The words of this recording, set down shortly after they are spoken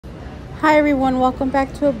Hi everyone, welcome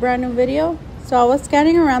back to a brand new video. So I was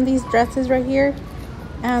scanning around these dresses right here,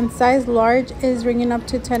 and size large is ringing up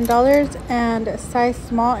to $10 and size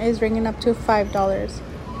small is ringing up to $5.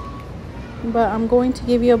 But I'm going to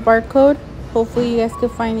give you a barcode. Hopefully you guys can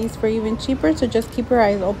find these for even cheaper, so just keep your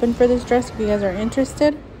eyes open for this dress if you guys are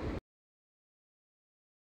interested.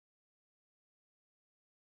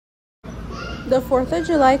 The 4th of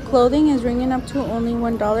July clothing is ringing up to only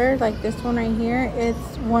 $1, like this one right here,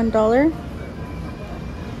 it's $1.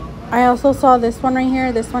 I also saw this one right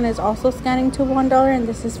here. This one is also scanning to $1, and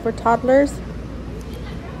this is for toddlers.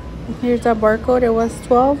 Here's a barcode. It was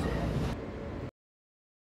 12.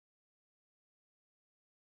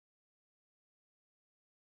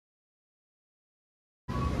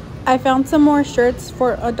 I found some more shirts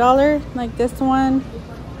for $1, like this one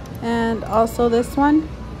and also this one.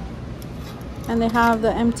 And they have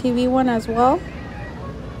the MTV one as well.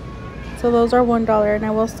 So those are $1, and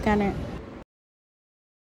I will scan it.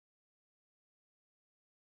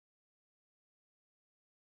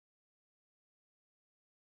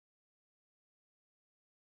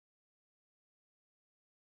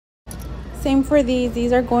 Same for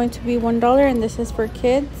these are going to be $1, and this is for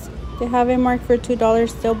kids. They have it marked for $2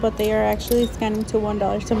 still, but they are actually scanning to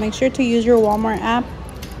 $1. So make sure to use your Walmart app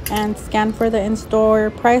and scan for the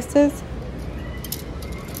in-store prices.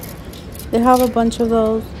 They have a bunch of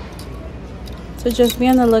those, so just be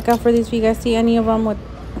on the lookout for these. If you guys see any of them with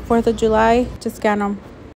 4th of July, just scan them.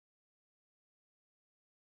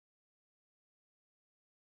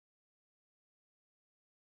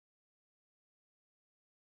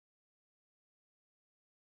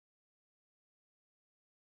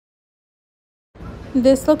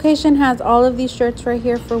 This location has all of these shirts right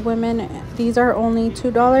here for women. These are only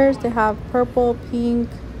 $2. They have purple, pink.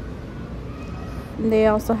 They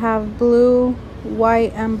also have blue,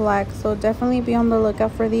 white, and black. So definitely be on the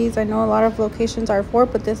lookout for these. I know a lot of locations are 4,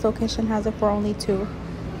 but this location has it for only 2.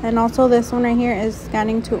 And also this one right here is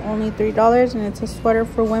scanning to only $3, and it's a sweater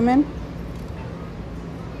for women.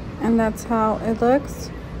 And that's how it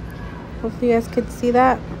looks. Hopefully you guys could see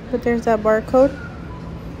that, but there's that barcode.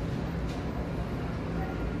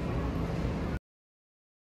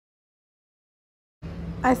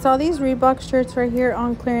 I saw these Reebok shirts right here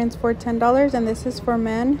on clearance for $10, and this is for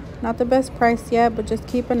men. Not the best price yet, but just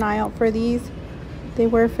keep an eye out for these. They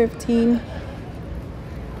were $15.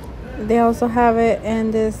 They also have it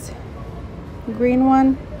in this green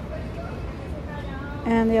one,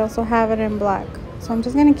 and they also have it in black. So I'm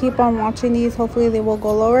just going to keep on watching these. Hopefully they will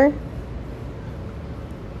go lower.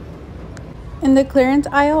 In the clearance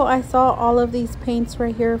aisle, I saw all of these paints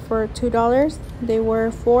right here for $2. They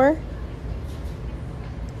were $4.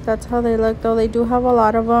 That's how they look, though. They do have a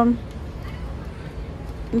lot of them.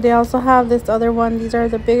 They also have this other one. These are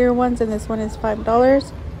the bigger ones, and this one is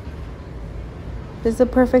 $5. This is a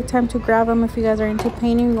perfect time to grab them if you guys are into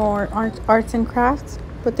painting or arts and crafts.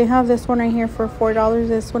 But they have this one right here for $4.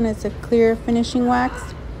 This one is a clear finishing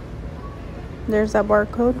wax. There's that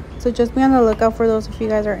barcode. So just be on the lookout for those if you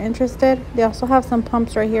guys are interested. They also have some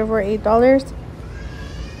pumps right here for $8.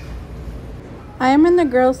 I am in the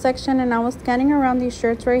girls section, and I was scanning around these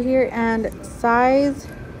shirts right here, and size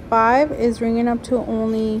 5 is ringing up to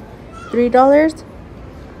only $3.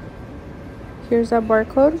 Here's that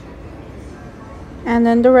barcode. And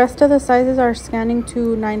then the rest of the sizes are scanning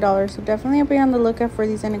to $9. So definitely be on the lookout for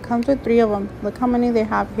these, and it comes with 3 of them. Look how many they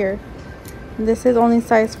have here. And this is only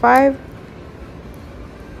size 5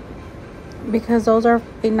 because those are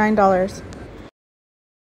 $9.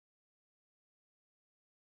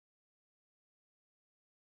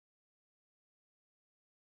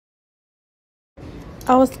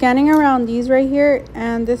 I was scanning around these right here,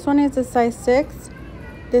 and this one is a size 6.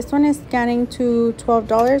 This one is scanning to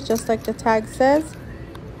 $12, just like the tag says.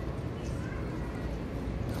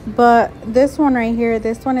 But this one right here,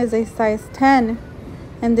 this one is a size 10,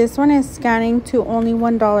 and this one is scanning to only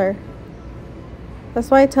 $1. That's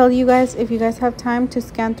why I tell you guys, if you guys have time, to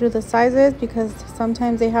scan through the sizes, because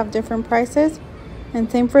sometimes they have different prices.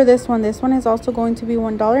 And same for this one. This one is also going to be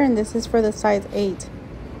 $1, and this is for the size 8.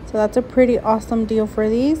 So that's a pretty awesome deal for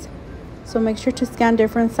these. So make sure to scan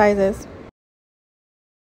different sizes.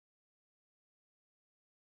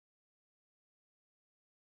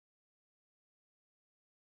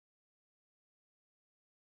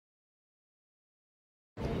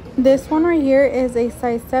 This one right here is a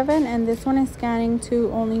size 7, and this one is scanning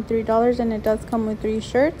to only $3, and it does come with 3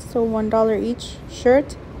 shirts, so $1 each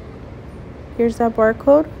shirt. Here's that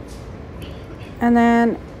barcode. And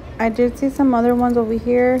then I did see some other ones over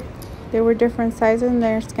here. They were different sizes, and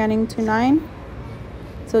they're scanning to 9.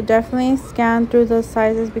 So definitely scan through the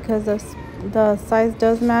sizes, because the size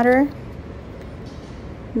does matter.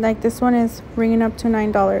 Like this one is ringing up to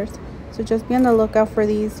 $9. So just be on the lookout for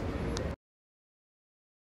these.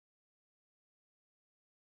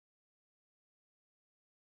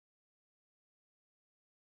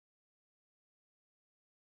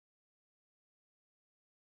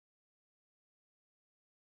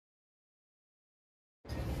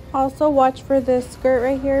 Also watch for this skirt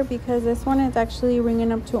right here, because this one is actually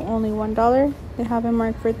ringing up to only $1. They have it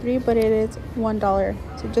marked for $3, but it is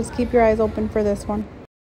 $1. So just keep your eyes open for this one.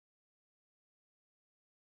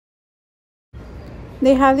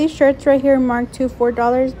 They have these shirts right here marked to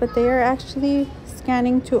 $4, but they are actually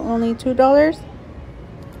scanning to only $2.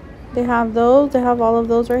 They have those. They have all of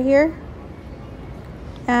those right here.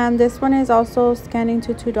 And this one is also scanning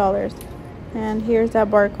to $2. And here's that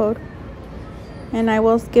barcode. And I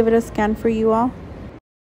will give it a scan for you all.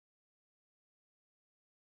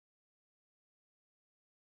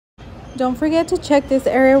 Don't forget to check this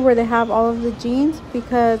area where they have all of the jeans,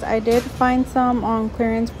 because I did find some on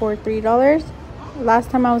clearance for $3. Last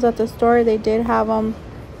time I was at the store, they did have them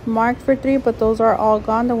marked for $3, but those are all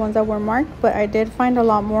gone, the ones that were marked. But I did find a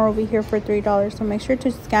lot more over here for $3. So make sure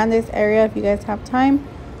to scan this area if you guys have time.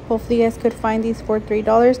 Hopefully you guys could find these for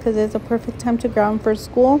 $3, because it's a perfect time to grab them for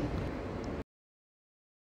school.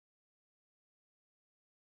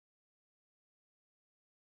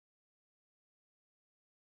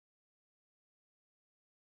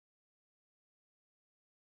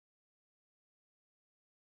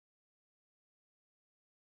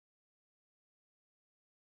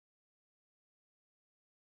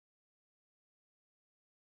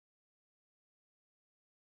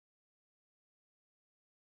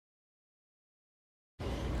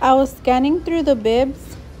 I was scanning through the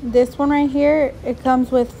bibs. This one right here, it comes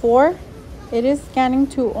with 4. It is scanning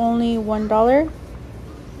to only $1.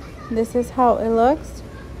 This is how it looks.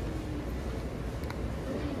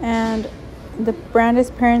 And the brand is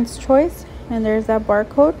Parents' Choice. And there's that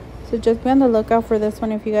barcode. So just be on the lookout for this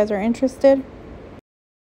one if you guys are interested.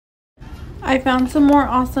 I found some more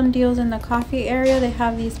awesome deals in the coffee area. They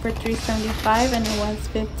have these for $3.75 and it was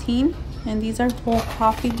 $15. And these are whole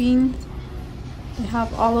coffee beans. They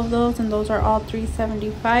have all of those, and those are all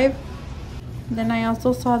 $3.75. Then I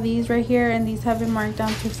also saw these right here, and these have been marked down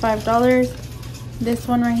to $5. This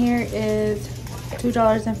one right here is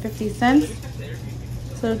 $2.50.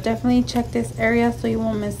 So definitely check this area so you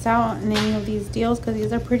won't miss out on any of these deals, because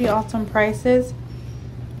these are pretty awesome prices.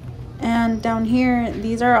 And down here,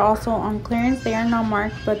 these are also on clearance. They are not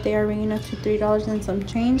marked, but they are ringing up to $3 and some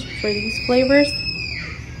change for these flavors.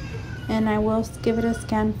 And I will give it a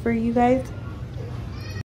scan for you guys.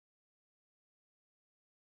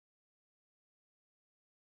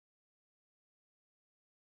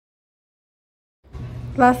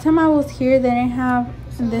 Last time I was here, they didn't have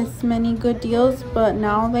this many good deals, but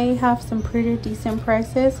now they have some pretty decent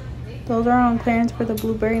prices. Those are on clearance for the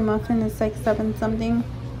blueberry muffin. It's like 7 something.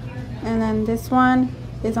 And then this one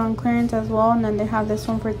is on clearance as well. And then they have this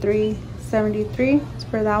one for $3.73. It's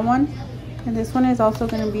for that one. And this one is also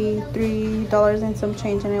going to be $3 and some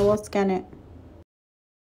change, and I will scan it.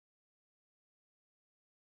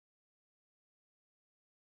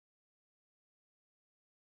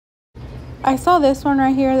 I saw this one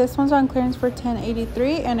right here. This one's on clearance for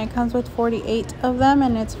 $10.83, and it comes with 48 of them,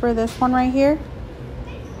 and it's for this one right here.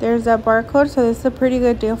 There's that barcode. So this is a pretty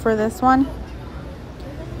good deal for this one,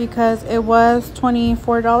 because it was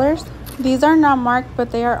 $24. These are not marked, but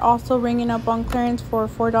they are also ringing up on clearance for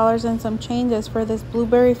 $4 and some changes for this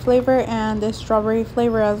blueberry flavor and this strawberry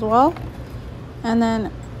flavor as well. And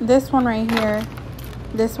then this one right here,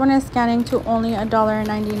 this one is scanning to only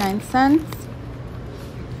 $1.99.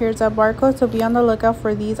 Here's a barcode, so be on the lookout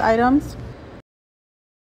for these items.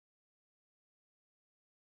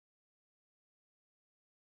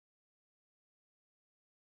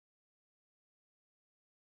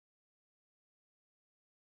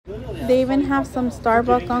 They even have some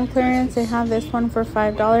Starbucks on clearance. They have this one for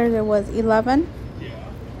 $5. It was $11.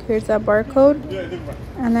 Here's that barcode.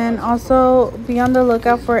 And then also be on the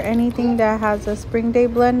lookout for anything that has a spring day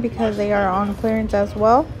blend, because they are on clearance as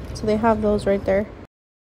well. So they have those right there.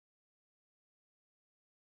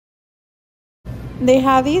 They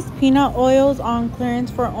have these peanut oils on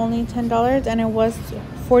clearance for only $10, and it was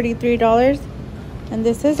 $43. And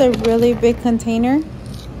this is a really big container.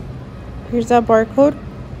 Here's that barcode.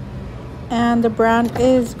 And the brand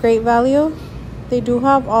is Great Value. They do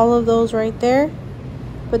have all of those right there,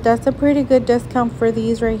 but that's a pretty good discount for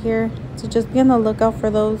these right here. So just be on the lookout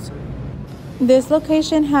for those. This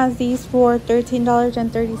location has these for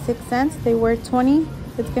 $13.36. They were $20.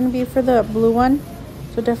 It's going to be for the blue one.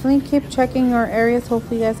 So definitely keep checking your areas.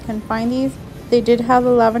 Hopefully you guys can find these. They did have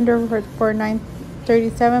the lavender for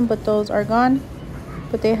 $37, but those are gone.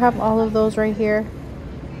 But they have all of those right here.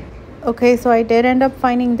 Okay, so I did end up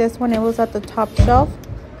finding this one. It was at the top shelf,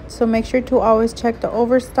 so make sure to always check the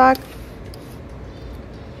overstock.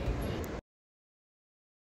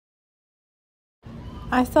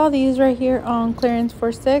 I saw these right here on clearance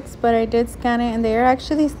for $6, but I did scan it and they are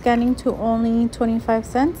actually scanning to only 25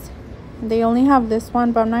 cents. They only have this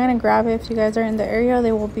one, but I'm not gonna grab it. If you guys are in the area,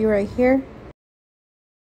 they will be right here.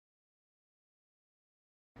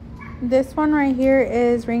 This one right here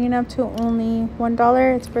is ringing up to only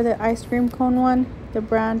 $1. It's for the ice cream cone one. The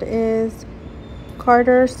brand is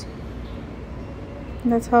Carter's.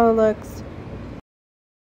 That's how it looks.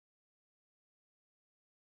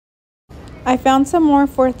 I found some more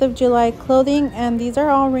 4th of July clothing, and these are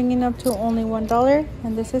all ringing up to only $1.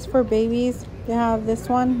 And this is for babies. They have this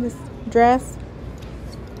one, this dress.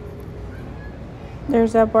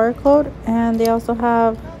 There's a barcode, and they also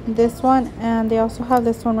have this one, and they also have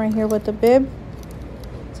this one right here with the bib.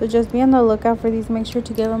 So just be on the lookout for these. Make sure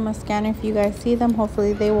to give them a scan if you guys see them.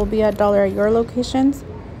 Hopefully they will be $1 at your locations.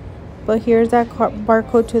 But here's that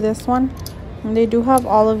barcode to this one, and they do have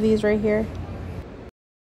all of these right here.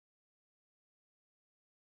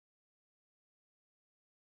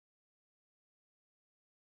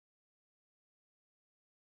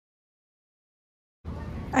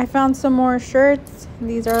 I found some more shirts.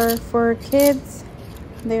 These are for kids.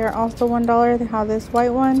 They are also $1. They have this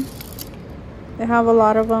white one. They have a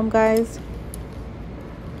lot of them, guys.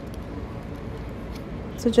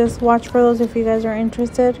 So just watch for those if you guys are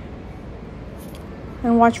interested.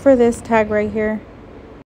 And watch for this tag right here.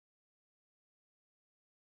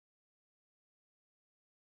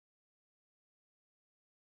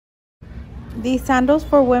 These sandals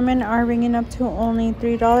for women are ringing up to only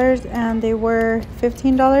 $3, and they were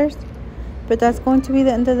 $15. But that's going to be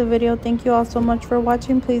the end of the video. Thank you all so much for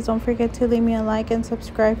watching. Please don't forget to leave me a like and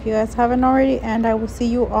subscribe if you guys haven't already, and I will see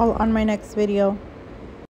you all on my next video.